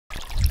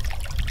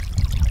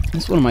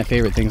This is one of my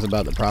favorite things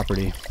about the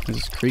property. There's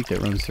this creek that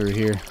runs through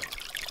here.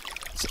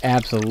 It's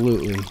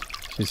absolutely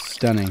just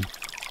stunning.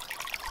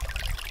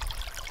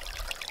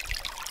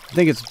 I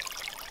think it's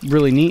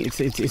really neat.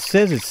 It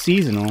says it's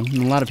seasonal,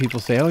 and a lot of people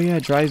say, "Oh yeah,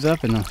 it dries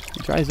up in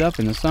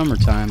the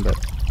summertime." But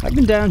I've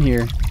been down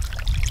here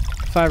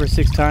 5 or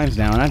 6 times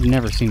now, and I've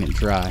never seen it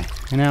dry.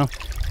 You know,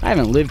 I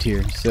haven't lived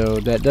here, so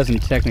that doesn't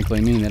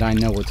technically mean that I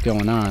know what's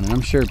going on, and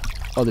I'm sure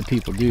other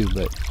people do.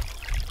 But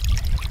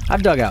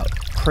I've dug out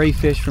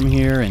crayfish from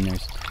here, and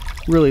there's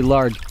really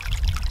large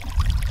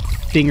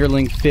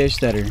fingerling fish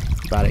that are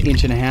about 1.5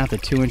 inches to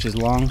 2 inches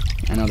long.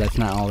 I know that's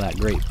not all that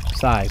great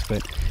size,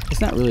 but it's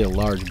not really a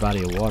large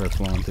body of water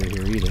flowing through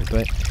here either.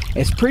 But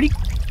it's pretty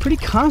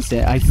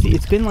constant. I see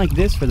it's been like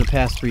this for the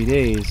past 3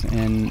 days,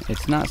 and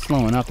it's not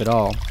slowing up at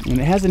all. And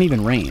it hasn't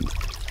even rained.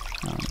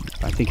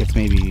 I think it's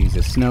maybe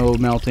the snow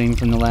melting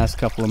from the last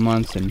couple of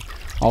months, and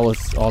all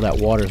that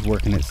water is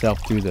working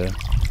itself through the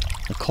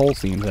coal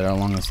seams that are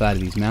along the side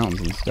of these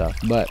mountains and stuff.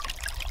 But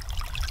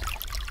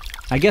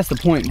I guess the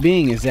point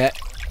being is that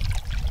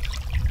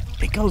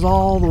it goes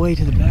all the way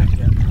to the back of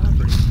that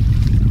property,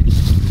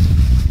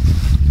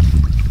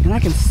 and I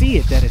can see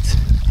it that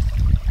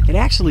it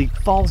actually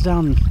falls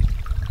down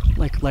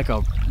like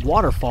a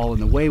waterfall in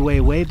the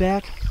way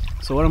back.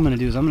 So what I'm going to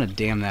do is I'm going to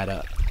dam that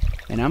up,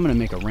 and I'm going to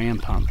make a ram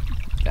pump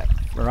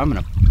or I'm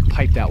going to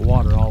pipe that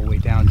water all the way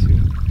down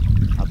to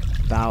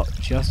about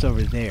just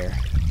over there.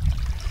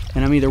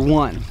 And I'm either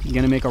going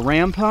to make a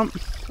ram pump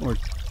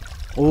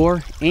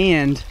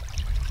and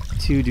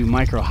to do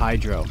micro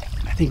hydro.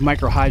 I think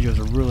micro hydro is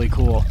a really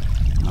cool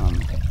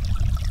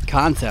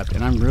concept,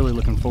 and I'm really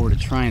looking forward to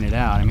trying it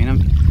out. I mean,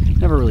 I've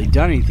never really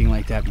done anything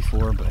like that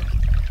before, but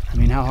I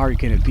mean, how hard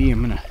can it be?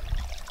 I'm gonna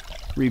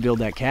rebuild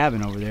that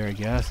cabin over there, I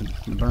guess,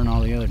 and burn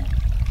all the other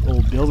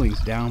old buildings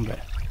down. But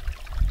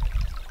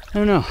I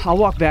don't know. I'll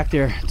walk back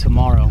there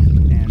tomorrow,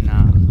 and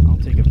I'll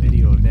take a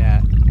video of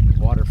that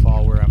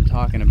waterfall where I'm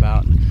talking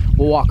about.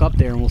 We'll walk up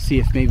there and we'll see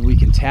if maybe we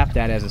can tap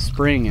that as a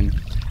spring and,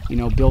 you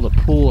know, build a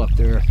pool up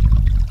there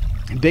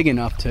big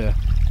enough to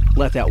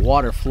let that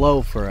water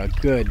flow for a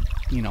good,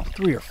 you know,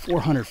 300 or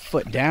 400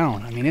 foot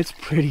down. I mean, it's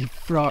pretty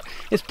far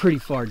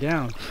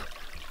down.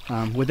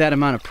 With that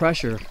amount of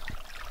pressure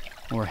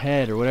or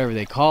head or whatever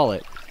they call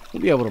it,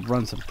 we'll be able to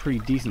run some pretty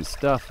decent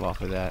stuff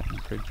off of that.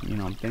 You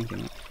know, I'm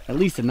thinking at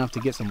least enough to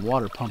get some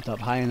water pumped up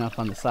high enough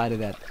on the side of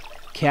that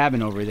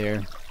cabin over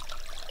there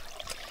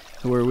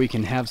where we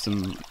can have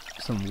some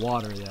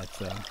water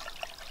that's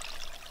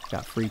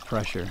got free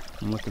pressure.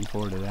 I'm looking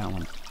forward to that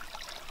one.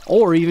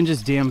 Or even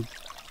just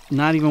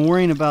not even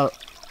worrying about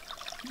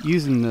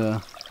using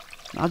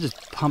I'll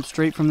just pump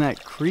straight from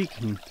that creek,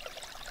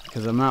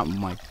 because I'm not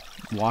like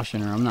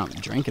washing, or I'm not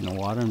drinking the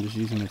water. I'm just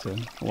using it to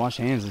wash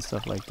hands and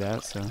stuff like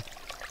that. So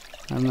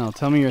I don't know.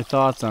 Tell me your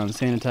thoughts on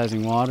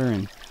sanitizing water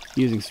and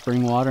using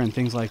spring water and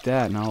things like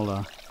that, and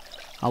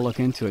I'll look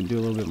into it and do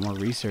a little bit more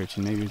research,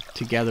 and maybe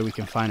together we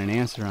can find an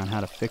answer on how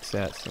to fix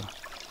that. So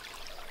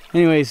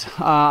anyways,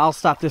 I'll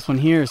stop this one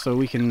here so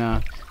we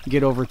can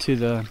get over to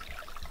the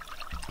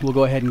we'll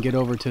go ahead and get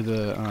over to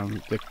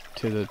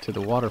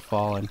the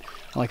waterfall. And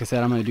like I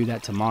said, I'm going to do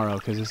that tomorrow,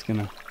 because it's going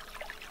to,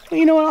 well,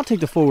 you know what, I'll take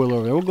the 4-wheeler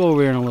over there. We'll go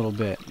over there in a little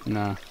bit,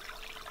 and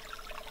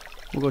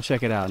we'll go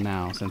check it out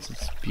now since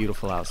it's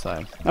beautiful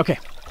outside. Okay,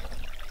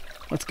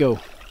 let's go.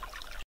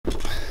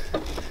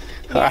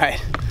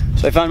 Alright,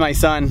 so I found my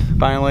son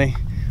finally.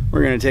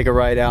 We're going to take a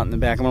ride out in the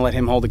back. I'm going to let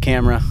him hold the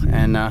camera,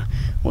 and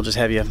we'll just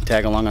have you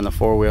tag along on the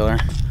 4-wheeler.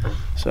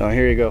 So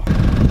here you go.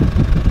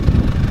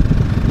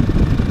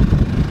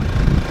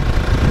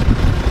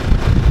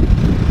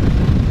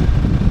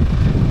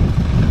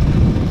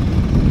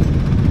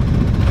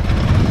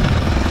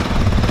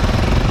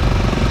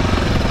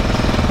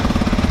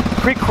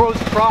 Creek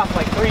goes across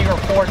like 3 or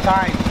 4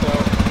 times, so.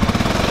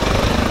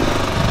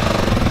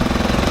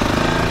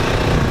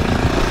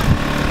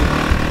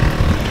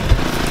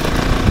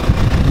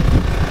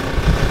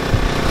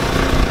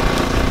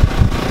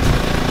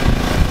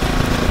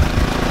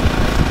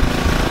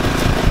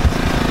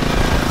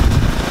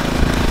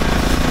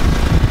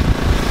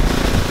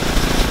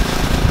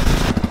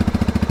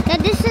 Now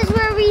this is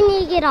where we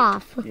need to get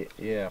off.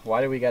 Yeah,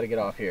 why do we got to get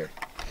off here?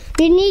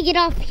 We need to get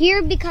off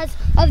here because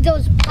of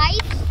those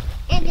pipes.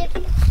 And if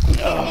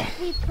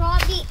we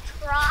probably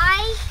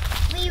try,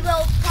 we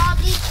will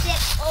probably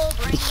sit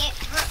over and get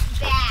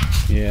hurt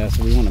bad. Yeah,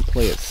 so we want to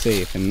play it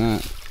safe and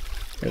not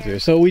right there.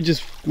 So we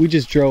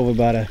just drove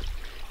about a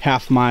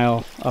 ½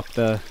 mile up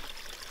the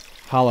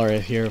holler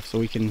here so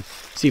we can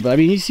see. But I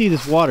mean, you see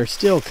this water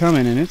still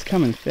coming, and it's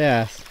coming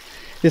fast.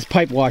 This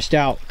pipe washed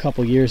out a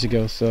couple years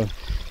ago, so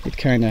it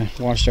kind of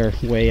washed our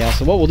way out.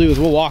 So what we'll do is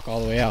we'll walk all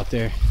the way out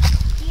there.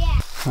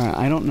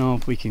 I don't know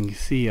if we can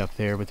see up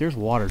there, but there's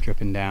water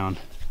dripping down.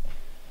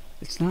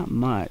 It's not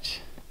much.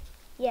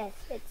 Yes,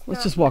 it's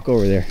Let's just walk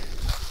over there.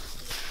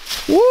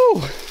 Woo!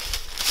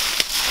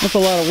 That's a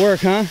lot of work,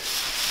 huh?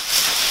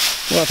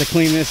 We'll have to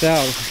clean this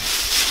out.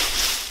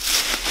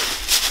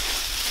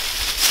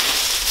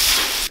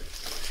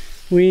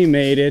 We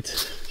made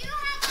it. Do you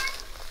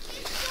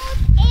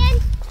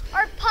have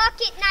our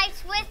pocket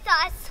knives with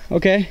us.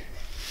 Okay.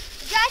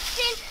 Just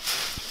in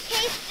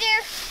case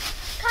there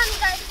comes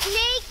a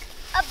snake,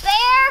 a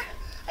bear,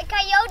 a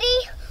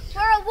coyote,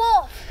 or a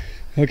wolf.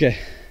 Okay.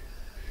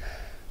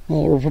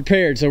 Well, we're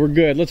prepared, so we're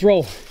good. Let's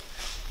roll.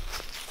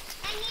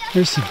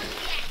 There's some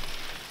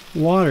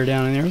water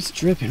down in there. It's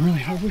dripping really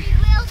hard. Will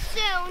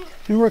soon.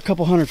 And we're a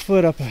couple 100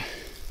 foot up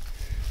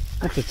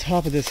the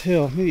top of this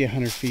hill. Maybe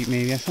 100 feet,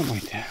 maybe something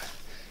like that.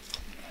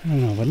 I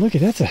don't know, but look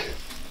at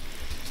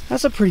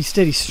that's a pretty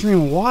steady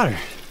stream of water.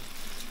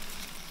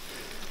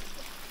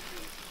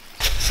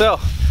 So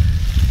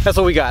that's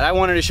what we got. I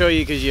wanted to show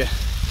you because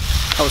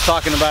I was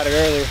talking about it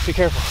earlier. Be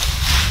careful.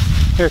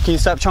 Here, can you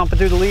stop chomping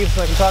through the leaves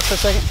so I can talk for a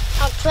second?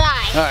 I'll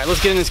try. All right,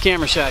 let's get in this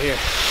camera shot here.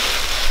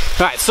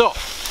 All right, so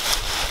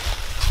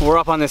we're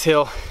up on this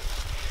hill,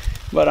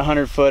 about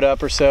 100 foot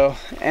up or so,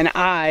 and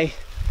I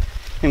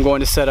am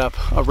going to set up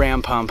a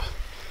ram pump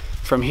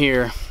from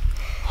here,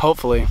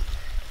 hopefully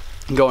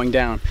going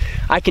down.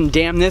 I can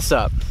dam this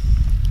up,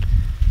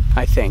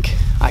 I think.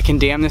 I can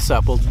dam this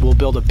up. We'll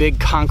build a big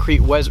concrete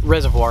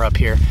reservoir up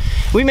here.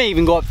 We may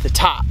even go up to the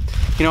top.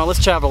 You know,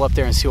 let's travel up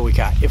there and see what we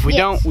got. If we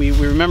don't, we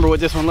remember what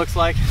this one looks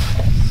like.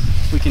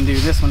 We can do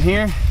this one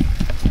here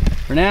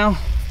for now.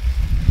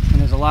 And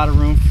there's a lot of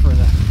room for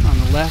on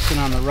the left and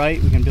on the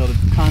right. We can build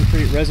a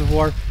concrete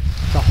reservoir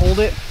to hold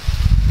it.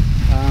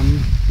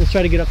 Let's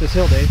try to get up this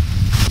hill, Dave.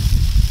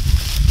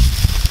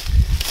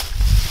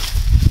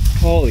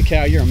 Holy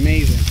cow, you're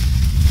amazing.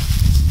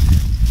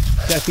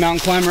 Best mountain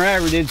climber I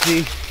ever did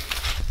see.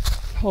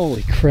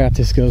 Holy crap,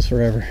 this goes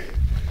forever.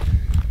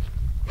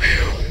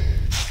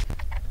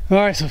 All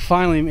right, so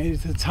finally made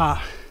it to the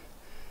top.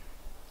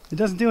 It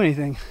doesn't do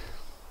anything.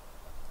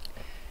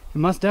 It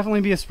must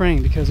definitely be a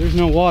spring because there's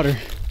no water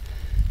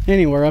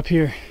anywhere up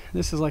here.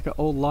 This is like an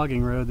old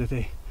logging road that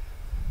they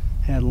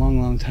had a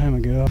long time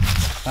ago.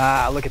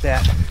 Ah, look at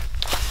that.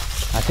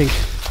 I think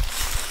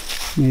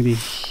maybe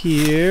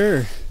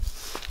here,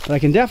 but I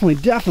can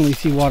definitely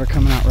see water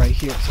coming out right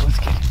here. So let's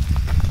get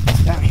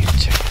down here and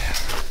check it out.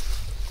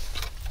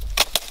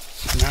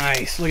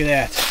 Nice, look at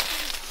that.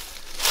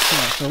 All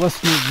right, so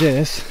let's move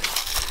this.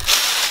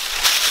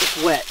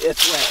 It's wet,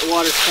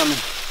 water's coming.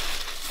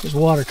 There's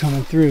water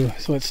coming through.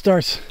 So it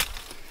starts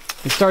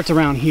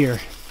around here.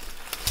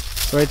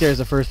 So right there is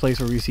the first place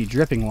where we see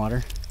dripping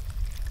water.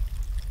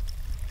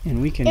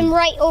 And we can... And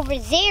right over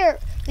there,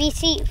 we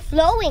see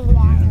flowing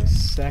water. Yeah, the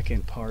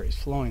second part is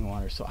flowing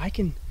water. So I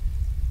can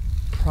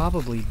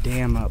probably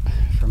dam up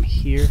from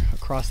here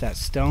across that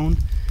stone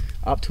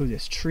up to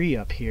this tree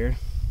up here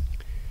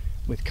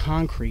with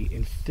concrete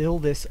and fill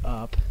this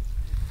up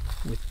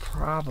with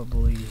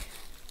probably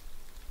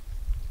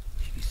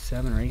maybe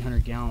 700 or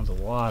 800 gallons of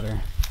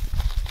water.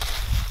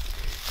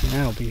 And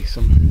that'll be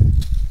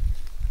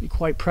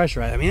quite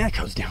pressurized. I mean, that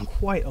goes down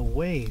quite a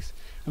ways.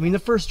 I mean, the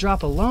first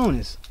drop alone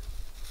is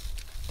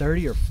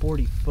 30 or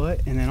 40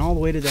 foot, and then all the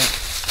way to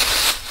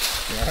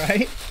that. You all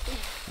right?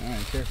 All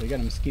right, careful. You got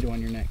a mosquito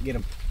on your neck. Get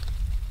him.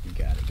 You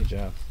got it. Good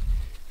job.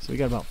 So we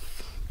got about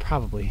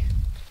probably.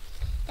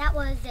 That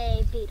was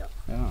a beetle.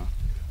 Oh,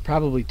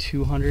 probably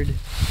 200. I'd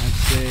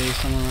say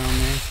somewhere around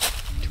there.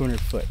 200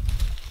 foot.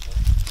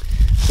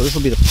 So this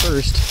will be the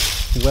first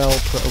this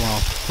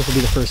will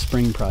be the first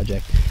spring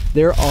project.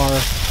 There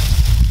are,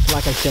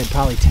 like I said,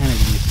 probably 10 of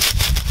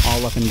these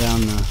all up and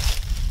down the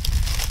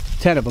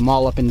 10 of them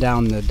all up and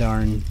down the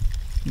darn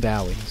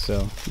valley.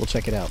 So we'll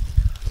check it out.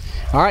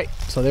 All right,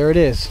 so there it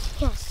is.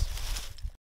 Yes.